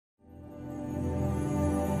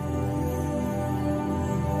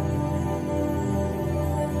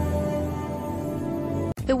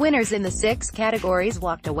The winners in the 6 categories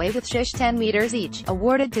walked away with sh100m each,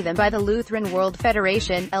 awarded to them by the Lutheran World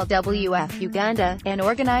Federation, LWF, Uganda, an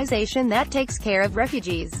organization that takes care of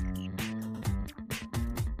refugees.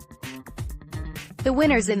 The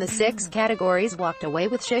winners in the 6 categories walked away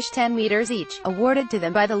with sh100m each, awarded to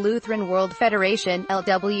them by the Lutheran World Federation,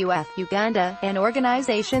 LWF, Uganda, an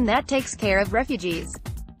organization that takes care of refugees.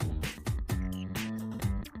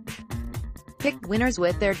 Picked winners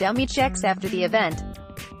with their dummy checks after the event.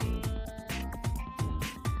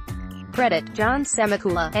 Credit: John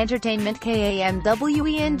Semakula, Entertainment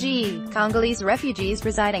KAMWENGE. Congolese refugees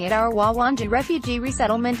residing at Rwamwanja Refugee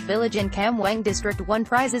Resettlement Village in KAMWENGE District won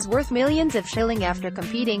prizes worth millions of shilling after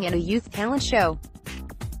competing in a youth talent show.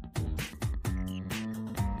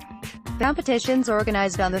 Competitions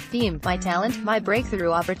organized on the theme, My Talent, My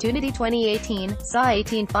Breakthrough Opportunity 2018, saw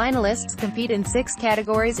 18 finalists compete in 6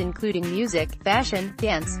 categories including music, fashion,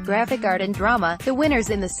 dance, graphic art and drama. The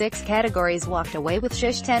winners in the 6 categories walked away with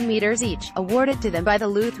sh100m each, awarded to them by the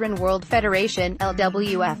Lutheran World Federation,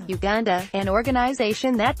 LWF, Uganda, an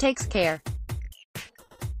organization that takes care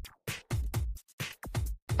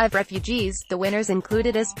of refugees. The winners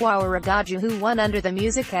included Espoir Ragaju, who won under the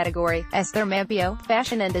music category, Esther Mampio,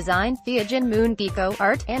 fashion and design, Theogen Moongiko,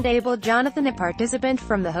 art, and Abel Jonathan, a participant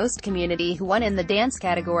from the host community, who won in the dance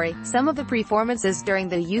category. Some of the performances during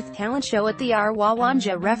the youth talent show at the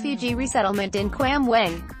Rwamwanja Refugee Resettlement in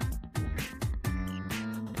KAMWENGE.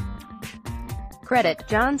 Credit: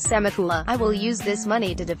 John Semakula. I will use this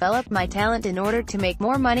money to develop my talent in order to make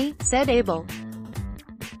more money, said Abel.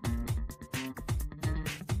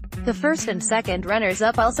 The first and second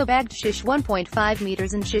runners-up also bagged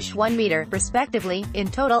sh1.5m and sh1m, respectively. In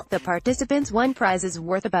total, the participants won prizes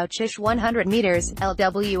worth about sh100m.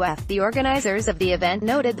 LWF, the organizers of the event,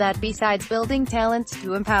 noted that besides building talents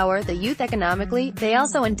to empower the youth economically, they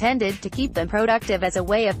also intended to keep them productive as a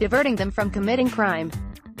way of diverting them from committing crime.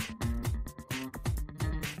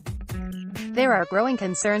 There are growing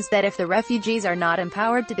concerns that if the refugees are not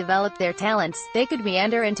empowered to develop their talents, they could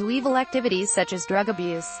meander into evil activities such as drug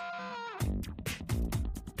abuse.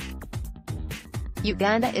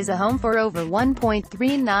 Uganda is a home for over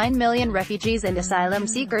 1.39 million refugees and asylum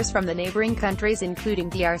seekers from the neighboring countries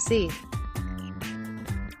including DRC.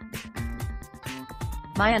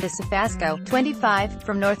 Mayanda Safasco, 25,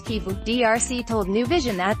 from North Kivu, DRC, told New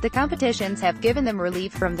Vision that the competitions have given them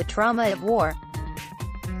relief from the trauma of war.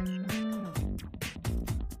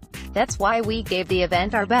 That's why we gave the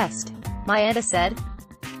event our best, Mayanda said.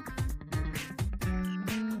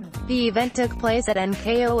 The event took place at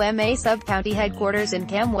NKOMA sub-county headquarters in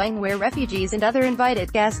KAMWENGE, where refugees and other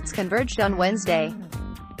invited guests converged on Wednesday.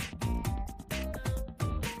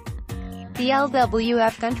 The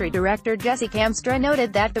LWF country director Jesse Kamstra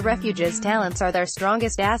noted that the refugees' talents are their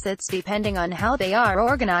strongest assets depending on how they are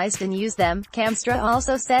organized and use them. Kamstra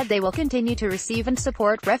also said they will continue to receive and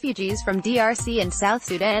support refugees from DRC and South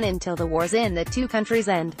Sudan until the wars in the two countries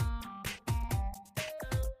end.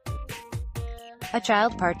 A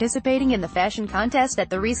child participating in the fashion contest at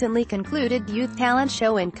the recently concluded youth talent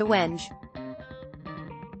show in KAMWENGE.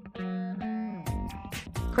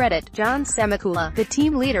 Credit: John Semakula, the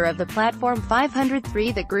team leader of the Platform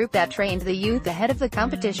 503, the group that trained the youth ahead of the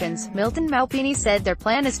competitions. Milton Maupini said their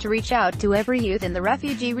plan is to reach out to every youth in the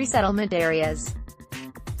refugee resettlement areas.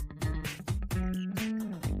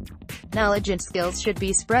 Knowledge and skills should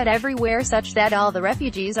be spread everywhere such that all the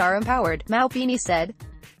refugees are empowered, Maupini said.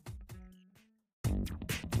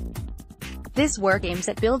 This work aims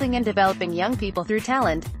at building and developing young people through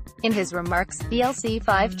talent. In his remarks,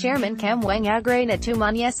 BLC5 chairman KAMWENGE Aggrey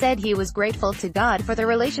Natumanya said he was grateful to God for the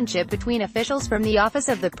relationship between officials from the Office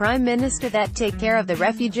of the Prime Minister that take care of the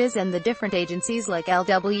refugees and the different agencies like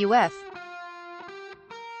LWF.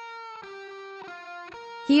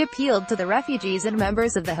 He appealed to the refugees and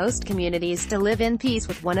members of the host communities to live in peace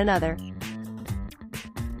with one another.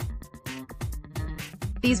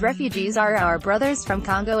 These refugees are our brothers from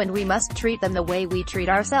Congo and we must treat them the way we treat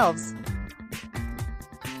ourselves.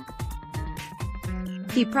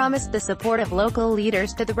 He promised the support of local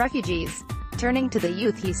leaders to the refugees. Turning to the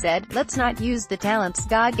youth, he said, "Let's not use the talents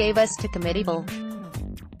God gave us to commit evil.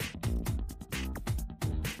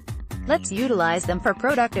 Let's utilize them for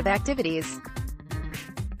productive activities.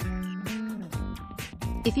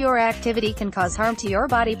 If your activity can cause harm to your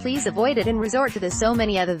body, please avoid it and resort to the so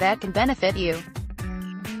many other that can benefit you."